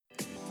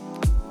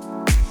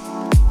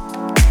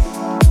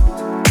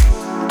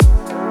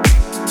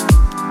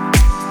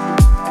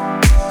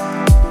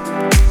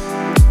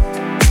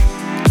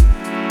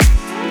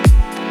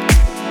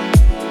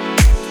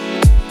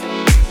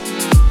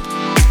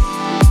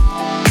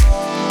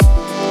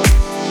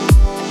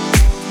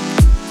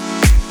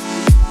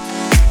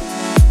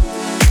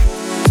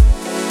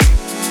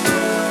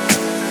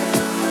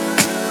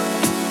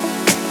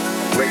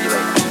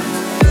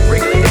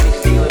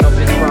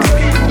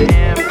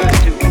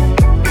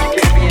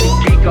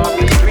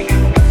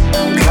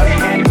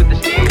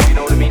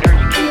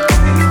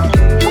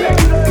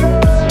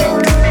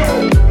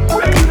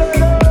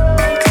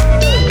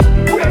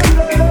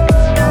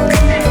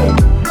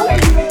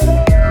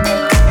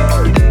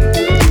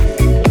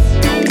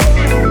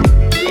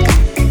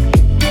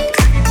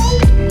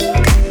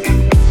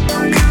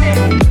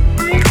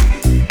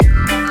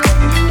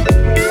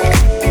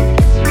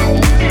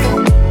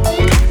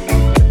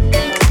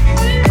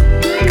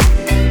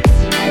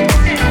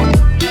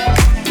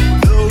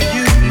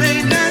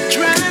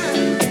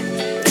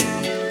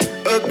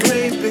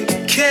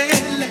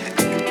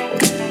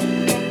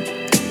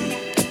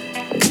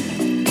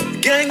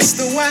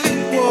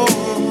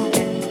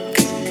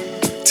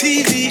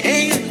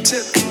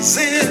is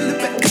in the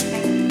back.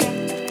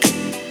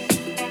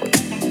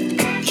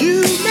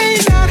 You may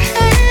not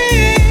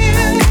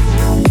have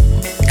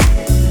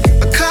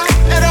a car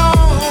at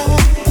all,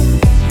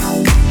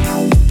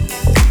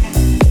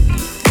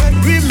 but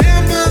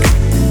remember,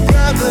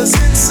 brothers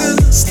and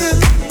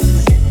sisters,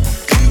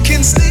 you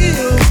can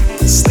still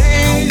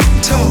stand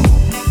tall.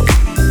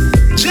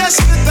 Just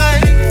be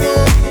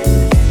thankful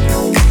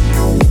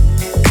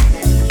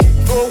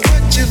for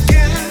what you've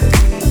got.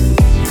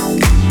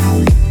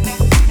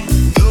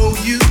 Though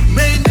you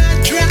may not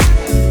drive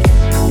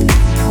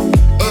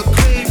a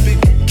great big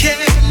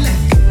Cadillac,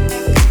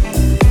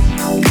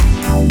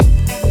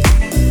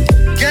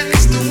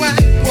 against the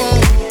white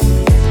wall,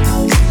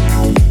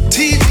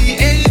 TV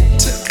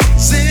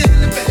antennas in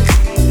the back.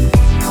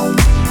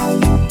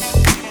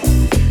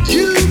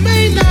 You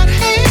may not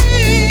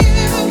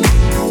have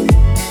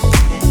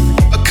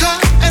a car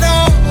at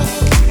all,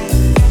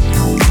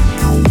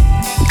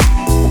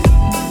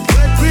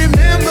 but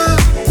remember,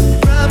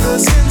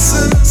 brothers and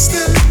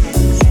sisters,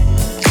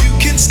 you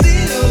can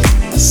still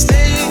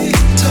stand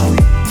tall.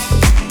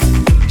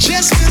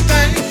 Just be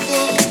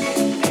thankful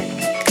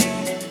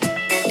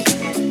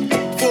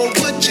for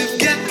what you've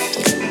got.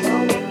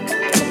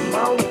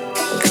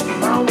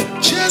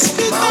 Just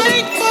be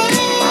thankful,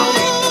 yeah,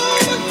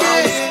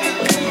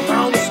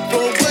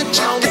 for what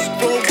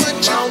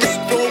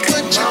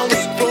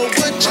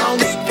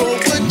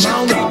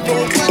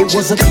It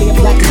was a clear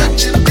black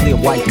night, a clear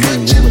white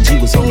moon. When G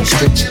was on the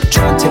street,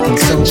 trying to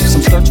consume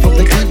some skirts for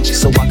the E,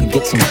 so I could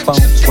get some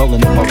phones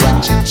rolling in my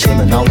ride,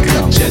 chilling all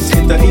alone. Just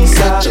hit the east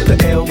side of the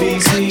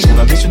LBC on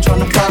a mission trying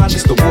to find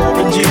Mr.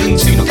 Warren G.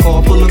 Seen a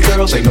car full of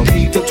girls, ain't no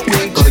need to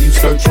tweak. All of you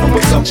search know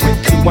what's up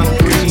with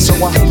 213. So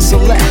I hit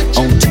select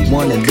on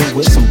 2-1 and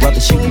Lewis. Some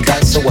brothers shooting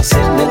dice, so I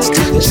said, let's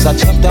do this. I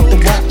jumped out the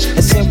rock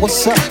and said,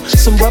 what's up?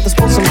 Some brothers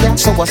pulled some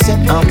gas, so I said,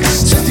 I'm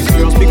stuck. These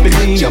girls pick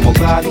me, I'm gonna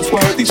glide and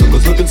swerve. These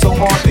hookers looking so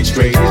hard, they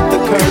straight hit the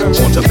curve.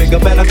 Want to bigger,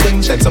 better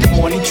things than some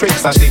horny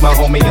tricks. I see my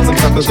homie and some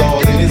suckers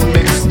all in his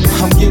mix.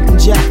 I'm getting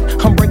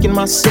jacked, I'm breaking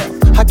myself.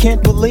 I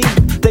can't believe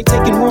they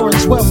taking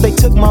Warren's wealth. They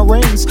took my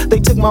rings, they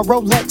took my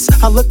Rolex.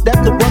 I looked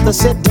at the brother,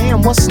 said,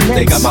 damn, what's next?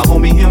 They got my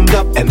homie hemmed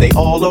up and they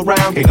all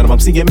around. Can't none of them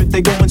see him if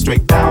they going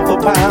straight down for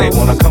pound. They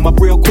wanna come up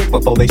real quick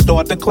before they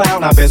start to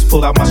clown. I best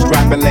pull out my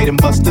strap and lay them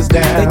busters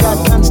down. They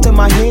got guns to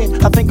my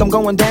head, I think I'm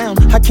going down.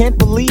 I can't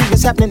believe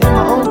it's happening in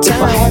my own town.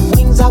 If I had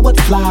wings, I would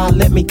fly,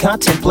 let me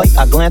contemplate.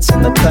 I glance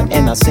in the cut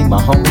and I see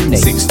my homie Nate.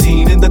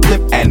 16 in the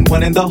clip and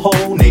 1 in the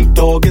hole. Nate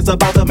Dogg is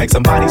about to make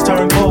some bodies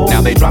turn cold.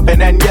 Now they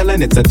dropping and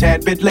yelling, it's a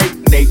tad bit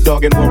late. Nate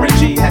Dogg and Warren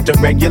G had to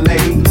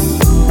regulate.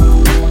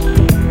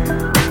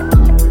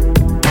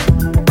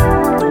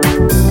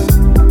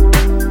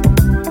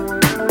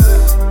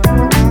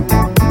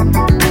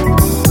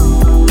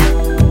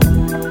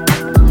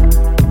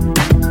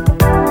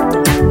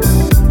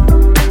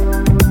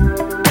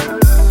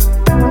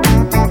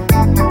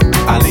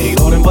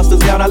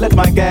 I let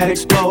my gad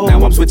explode.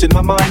 Now I'm switching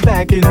my mind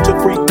back into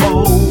freak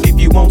mode. If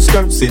you won't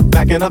skirt, sit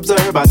back and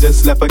observe. I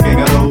just left a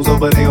gang of those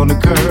over there on the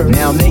curb.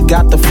 Now they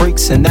got the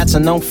freaks and that's a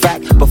known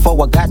fact. Before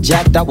I got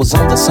jacked, I was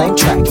on the same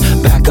track.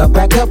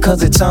 Back up,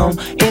 cause it's on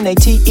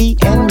N-A-T-E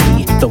and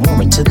me, the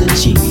woman to the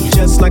G.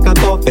 Just like I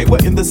thought, they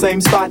were in the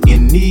same spot,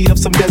 in need of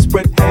some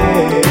desperate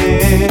help.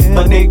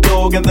 The Nate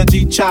Dogg and the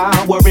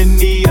G-Child were in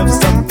need of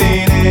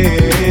something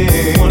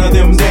else. One of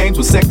them dames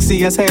was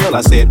sexy as hell.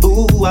 I said,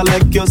 ooh, I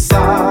like your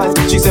size.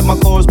 She said my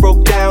chords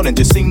broke down and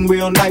just sing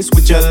real nice.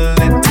 Would you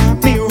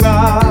let me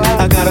ride?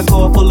 I got a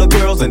car full of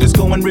girls and it's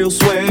going real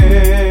swell.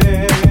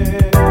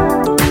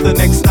 The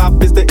next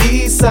stop is the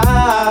East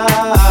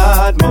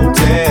Side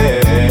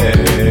Motel.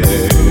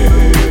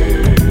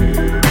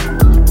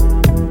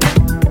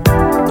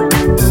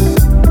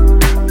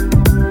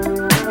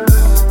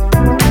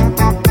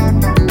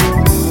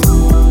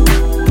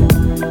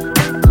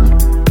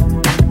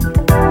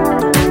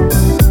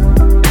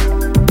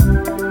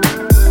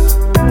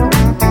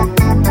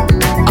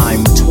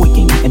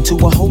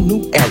 A whole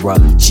new era,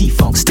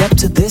 G-Funk, step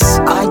to this,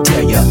 I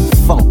dare ya.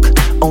 Funk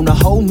on a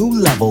whole new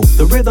level.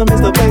 The rhythm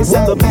is the bass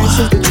and the bass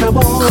is the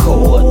treble.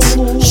 Chords,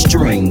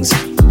 strings,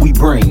 we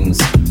brings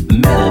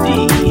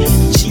melody.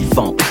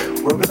 G-Funk,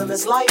 where rhythm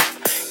is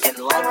life and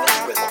life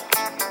is rhythm.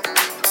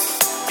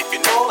 If you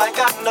know like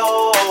I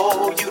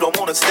know, you don't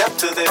wanna step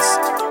to this.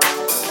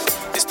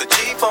 It's the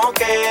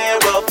G-Funk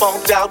era,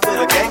 funked out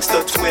with a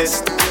gangster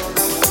twist.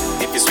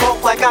 If you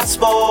smoke like I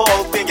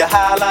smoke, then you're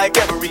high like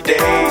every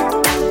day.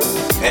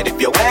 And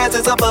if your ass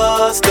is a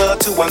buster,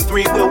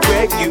 213 will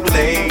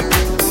regulate.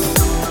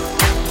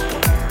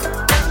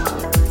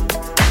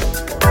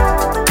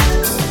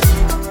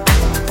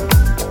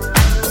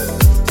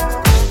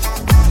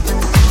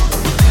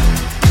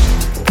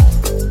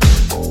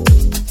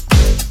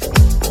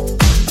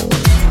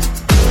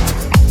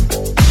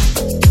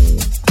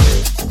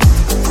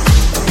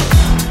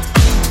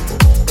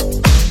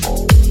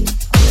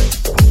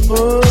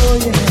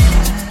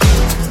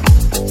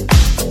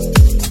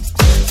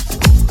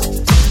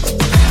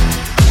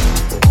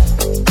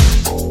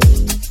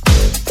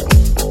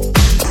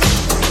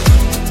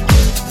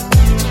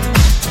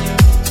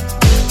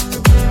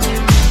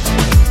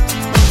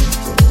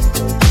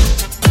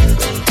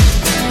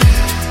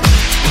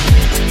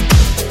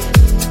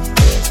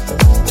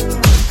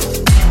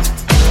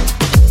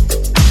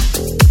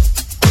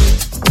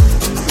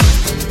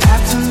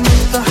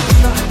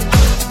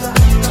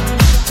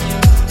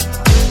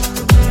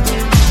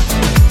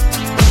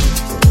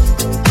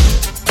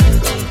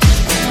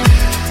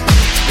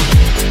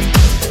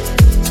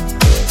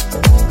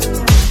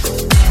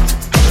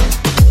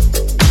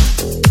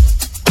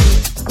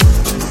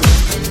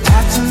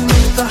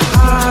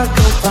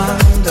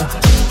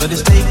 but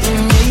it's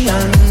taking me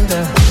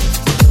under.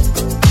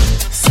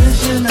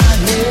 Since you're not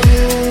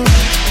here,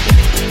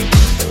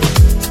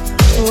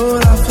 oh,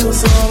 I feel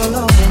so all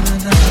alone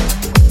now.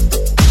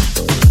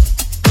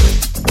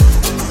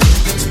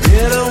 It's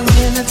bitter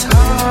when it's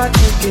hard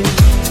to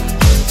get.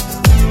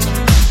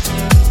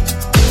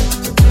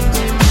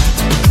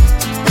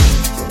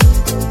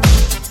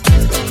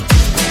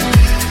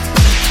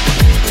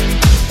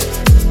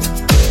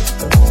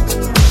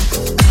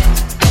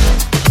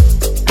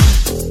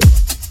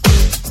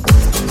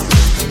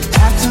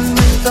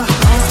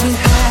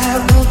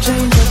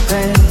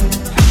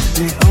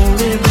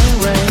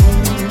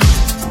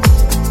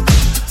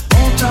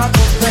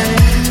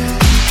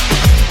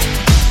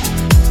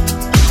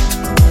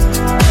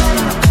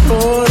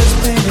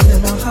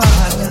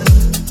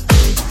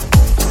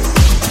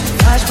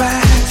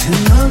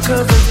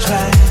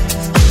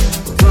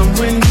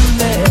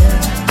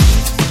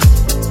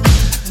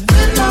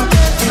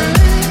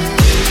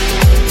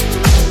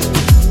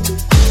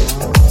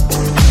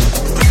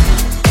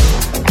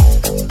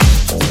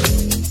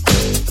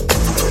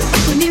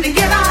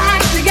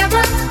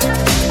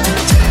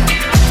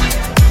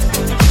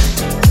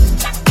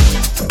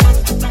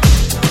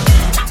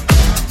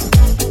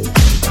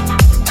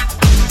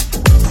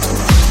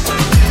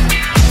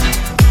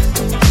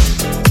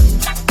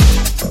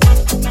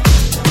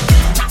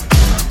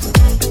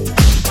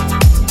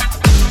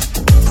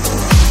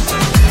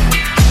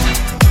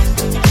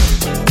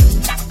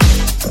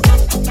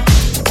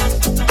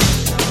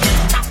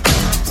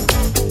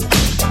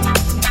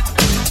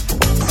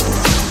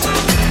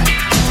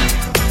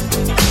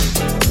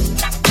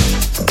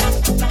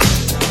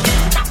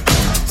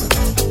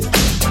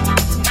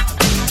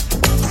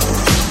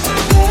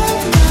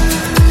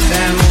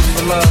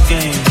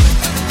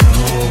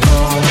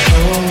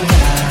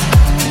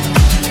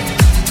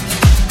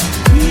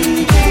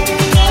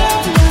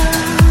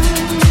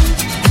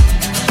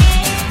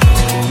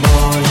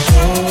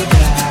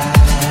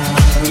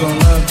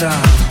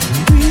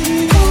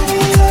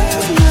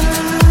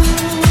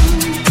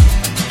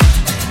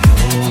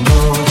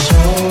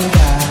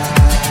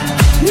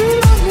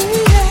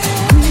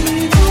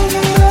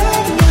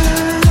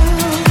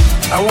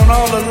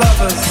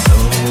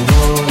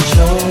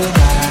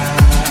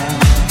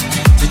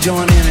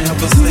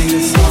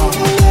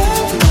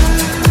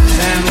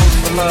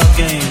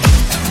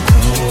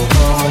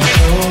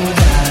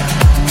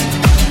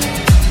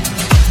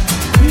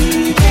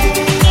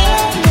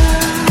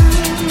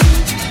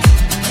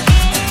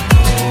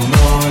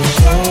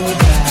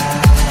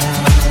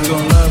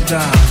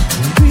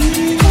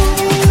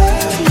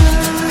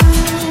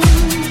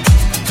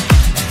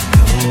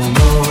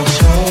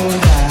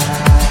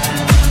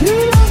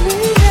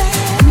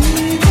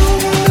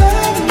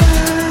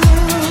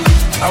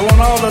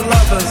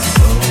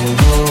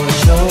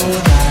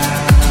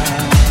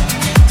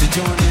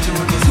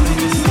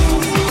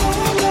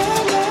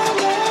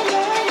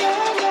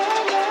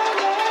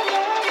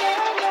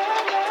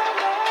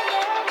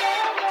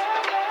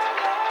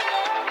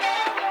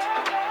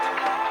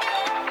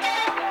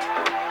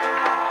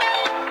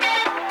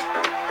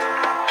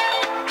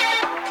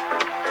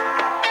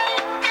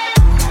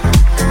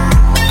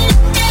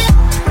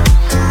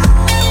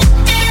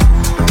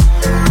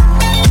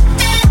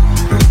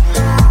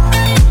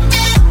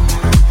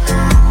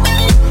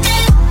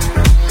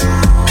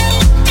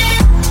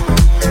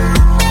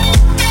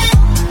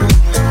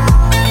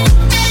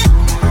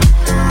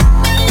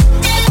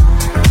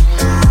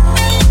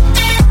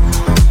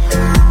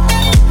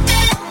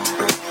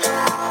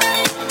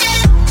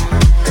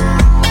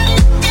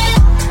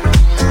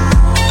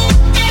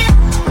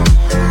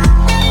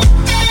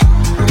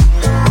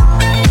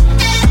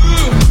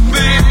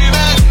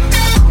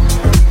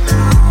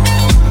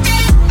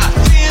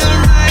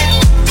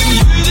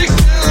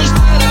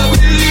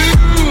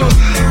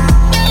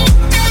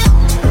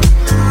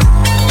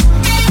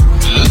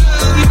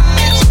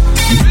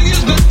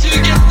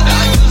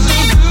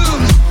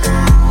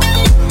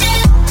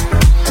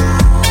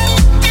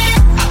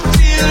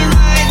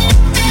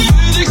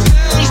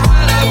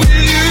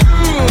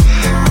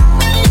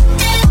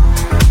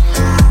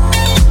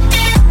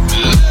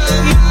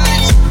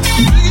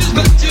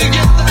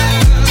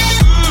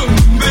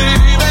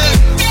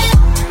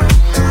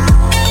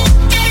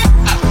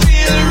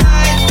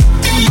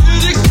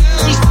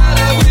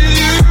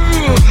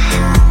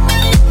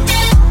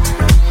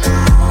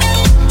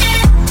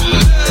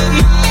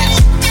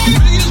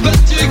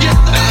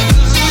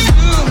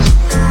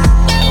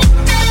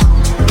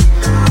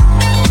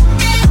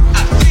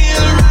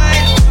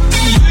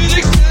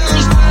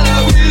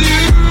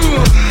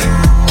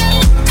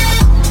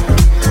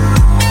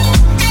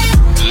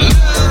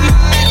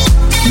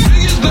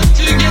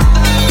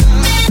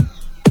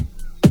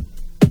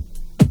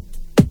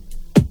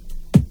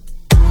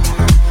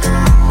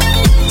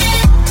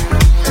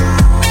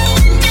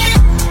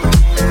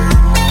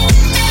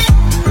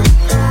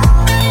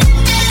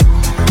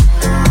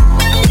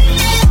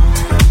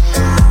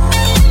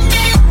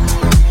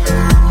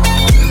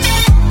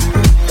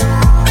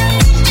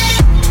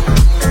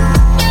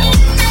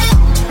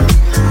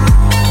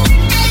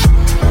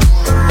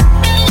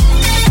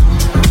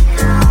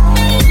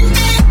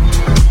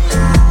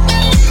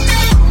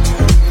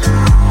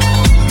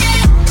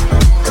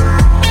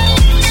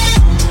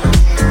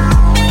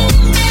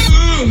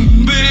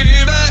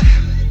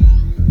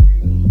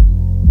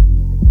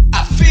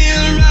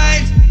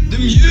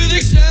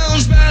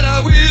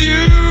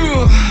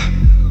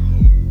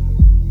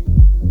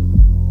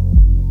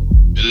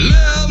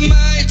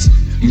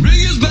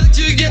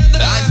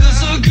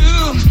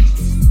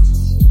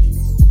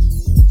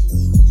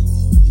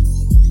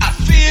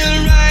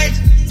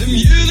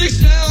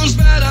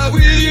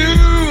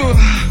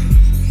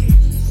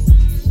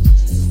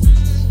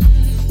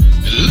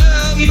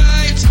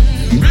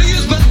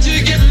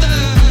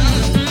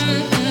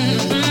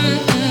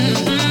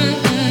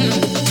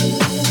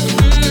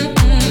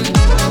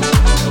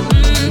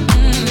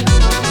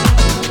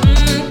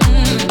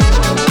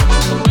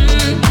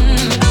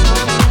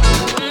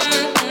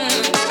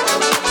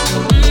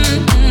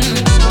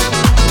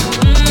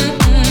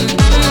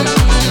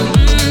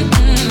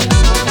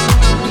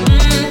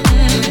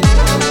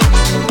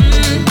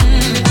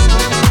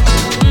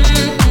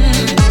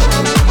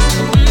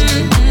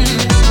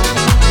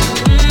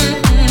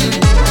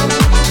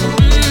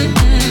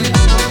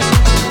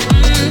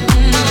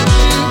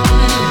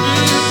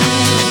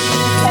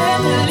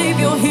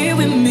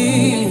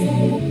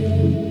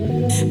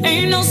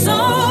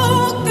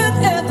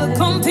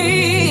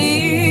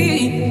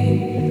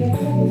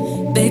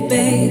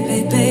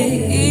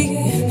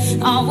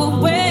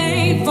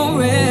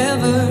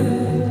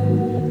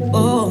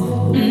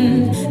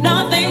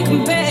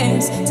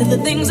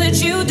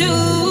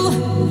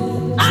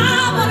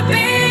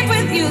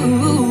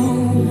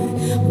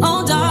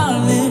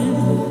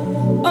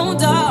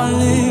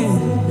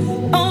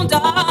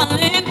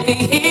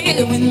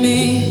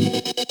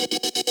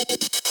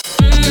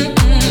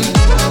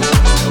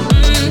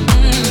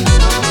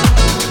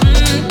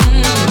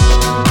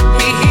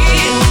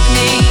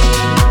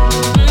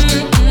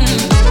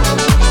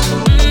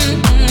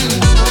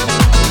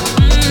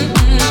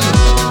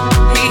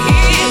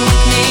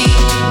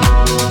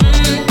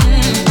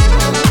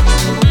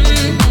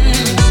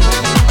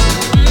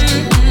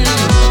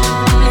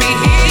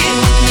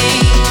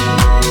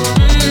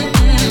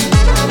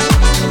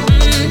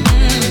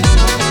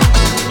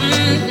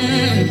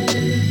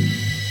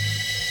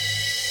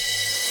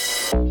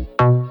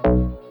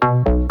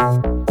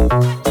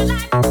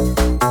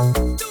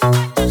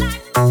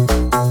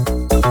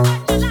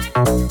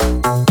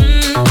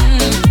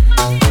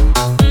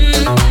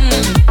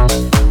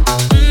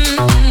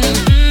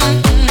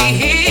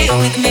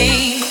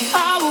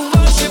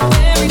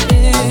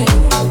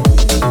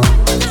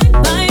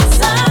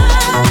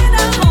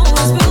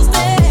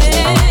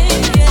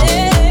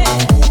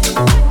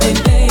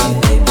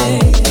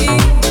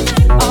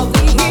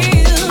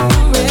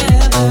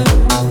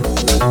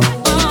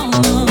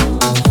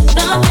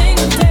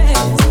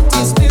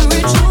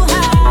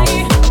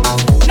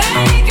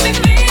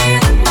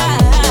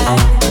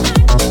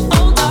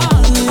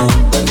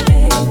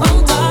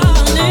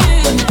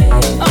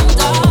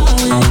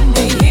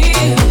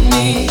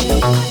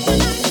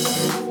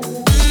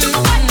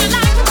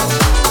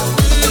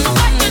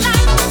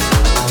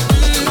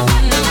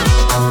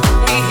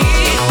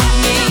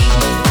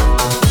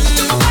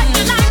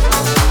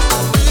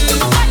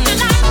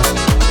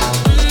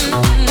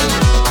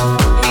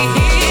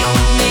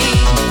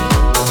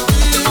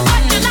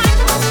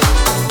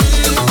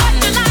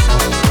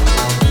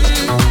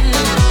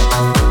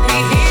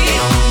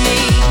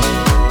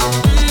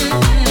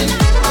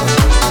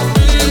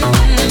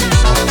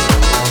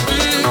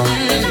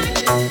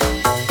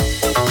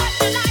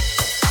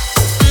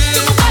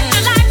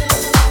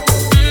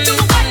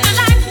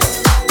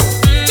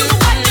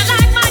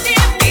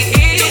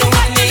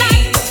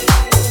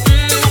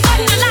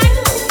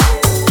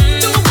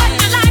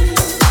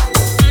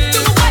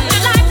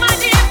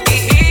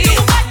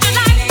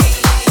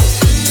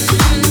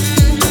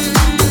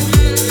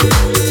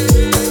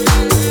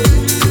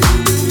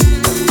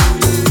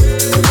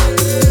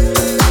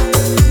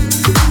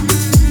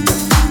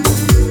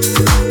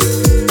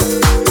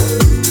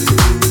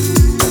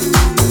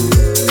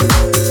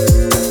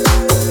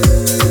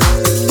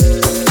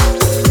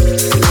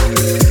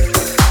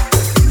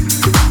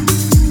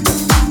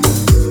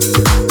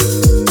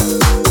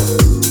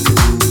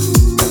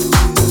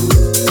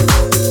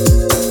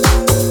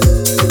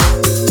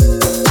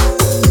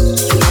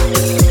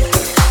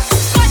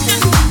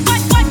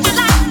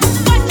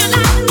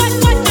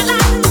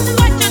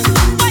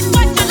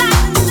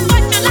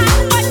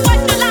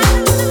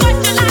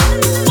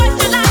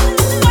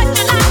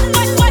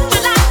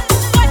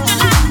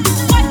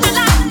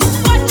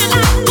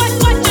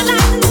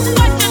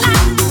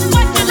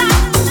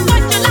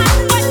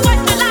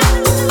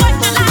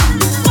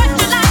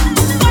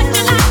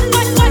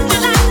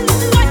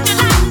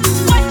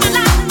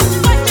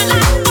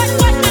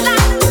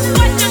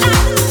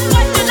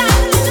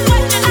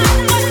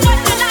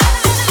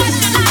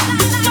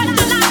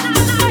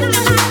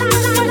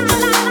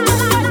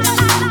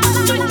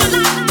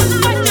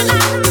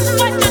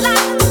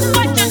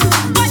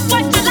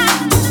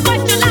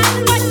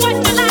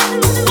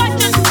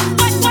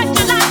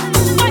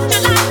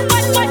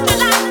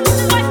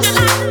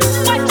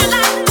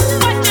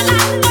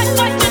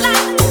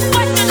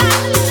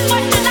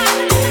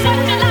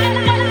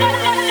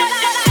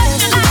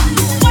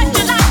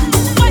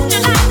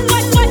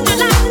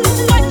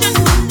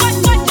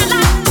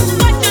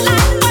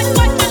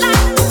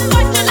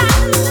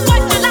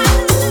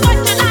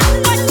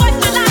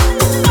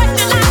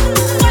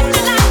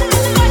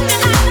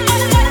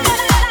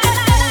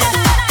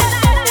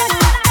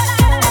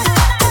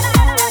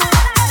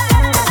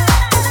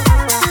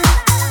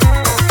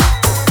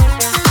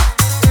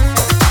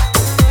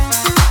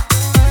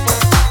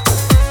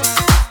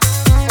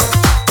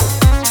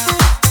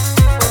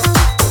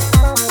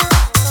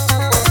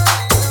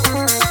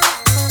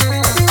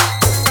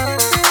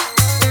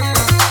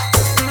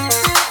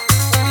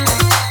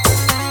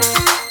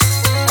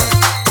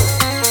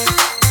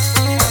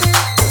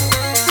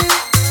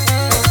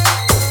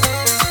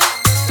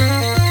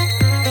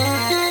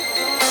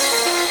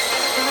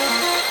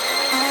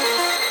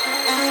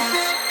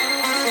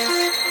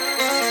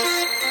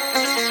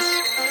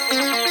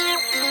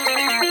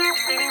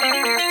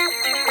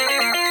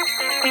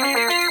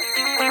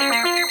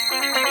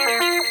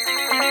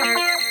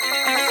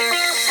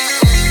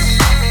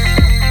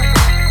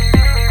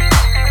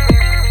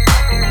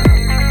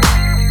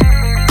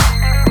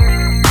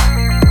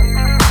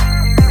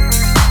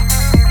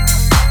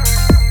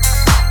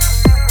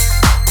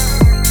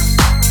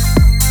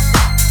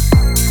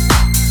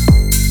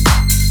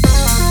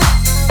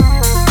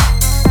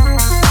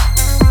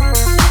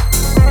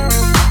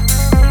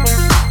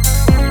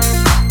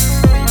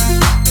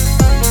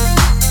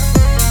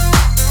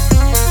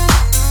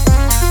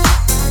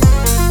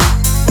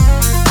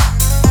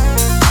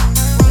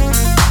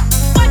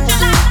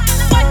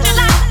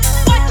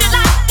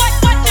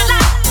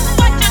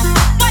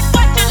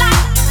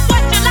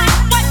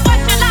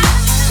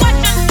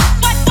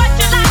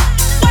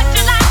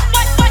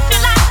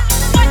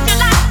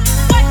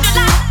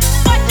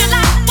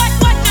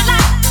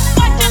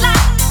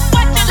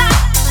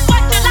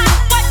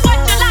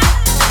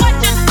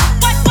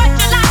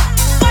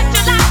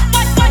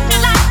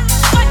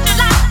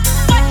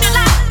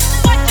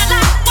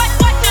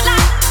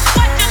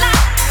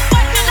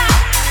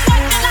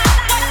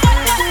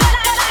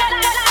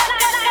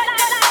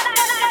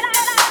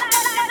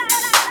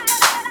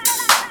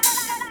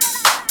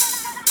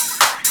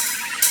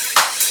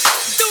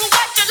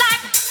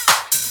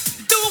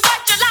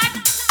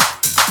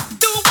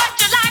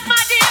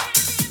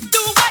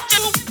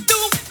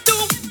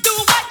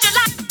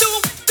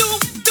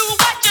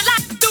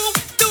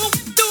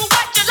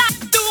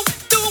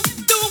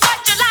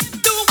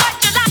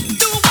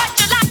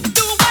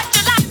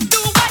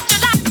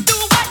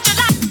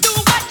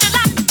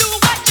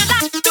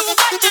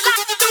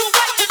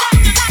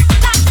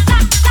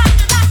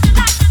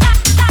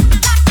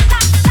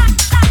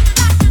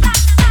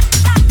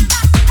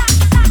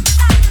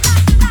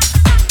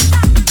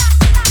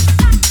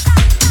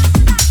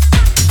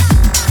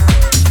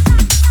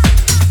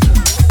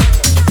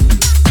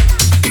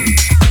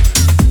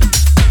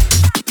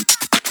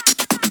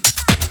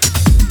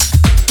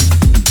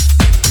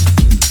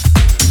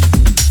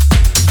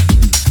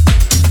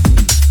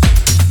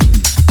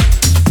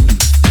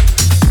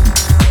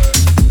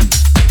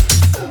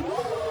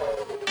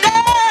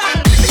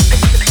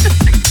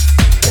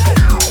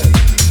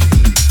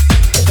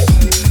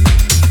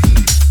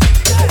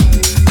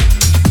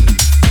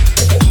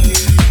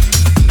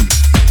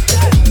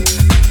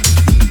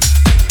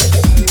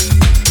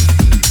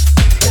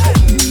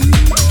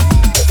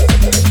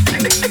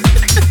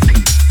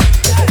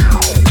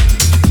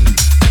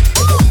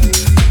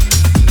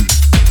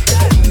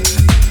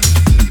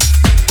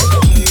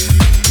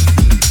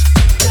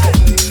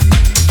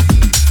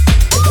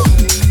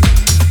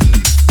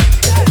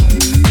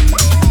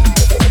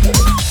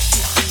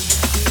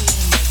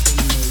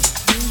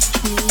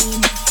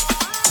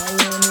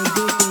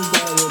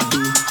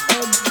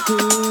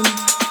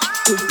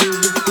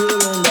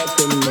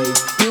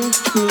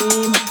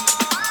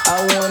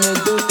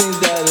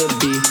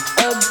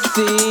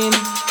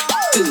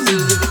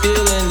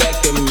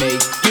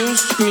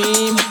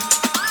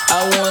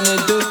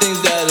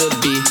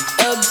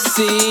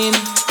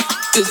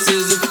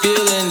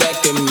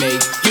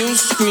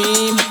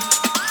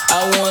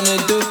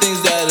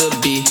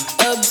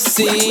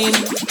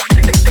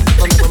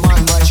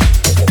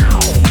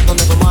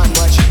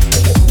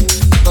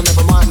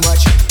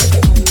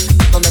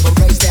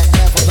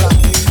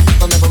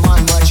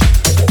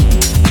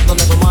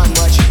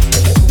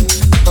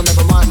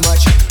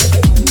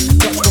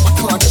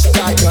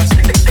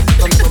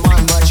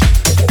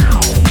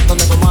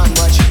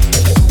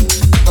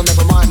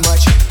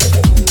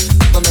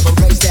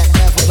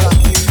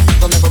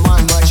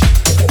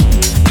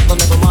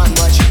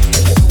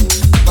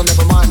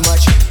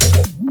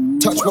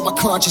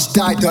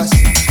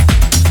 Stardust.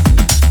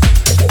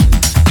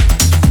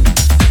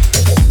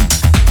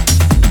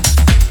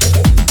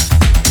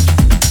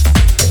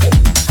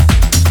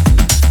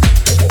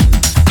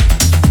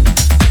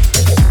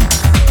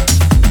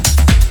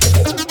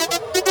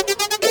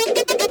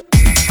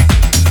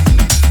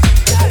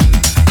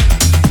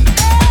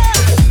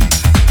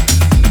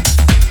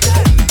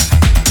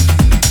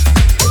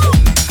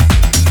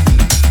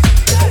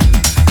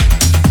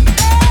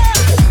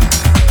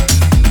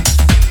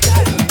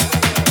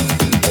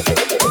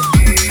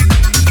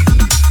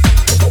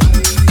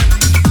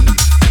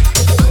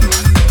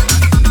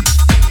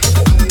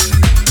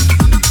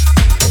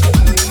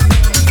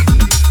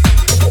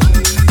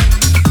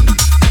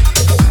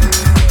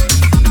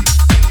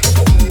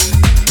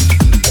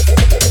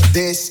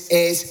 This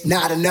is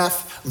not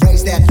enough.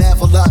 Raise that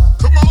level up.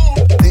 Come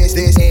on. This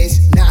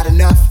is not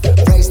enough.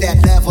 Raise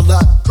that level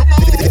up. Come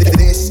on.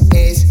 This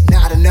is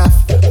not enough.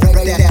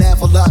 Raise that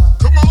level up.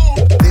 Come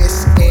on.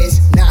 This is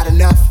not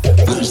enough.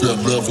 Raise that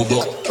level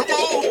up. Come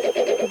on.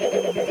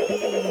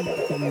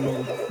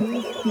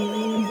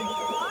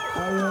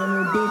 I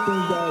wanna do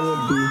things that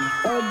would be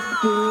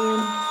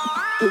obscene.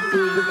 This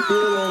is a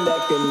feeling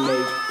that can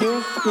make you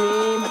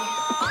scream.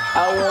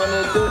 I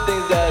wanna do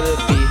things that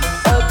would be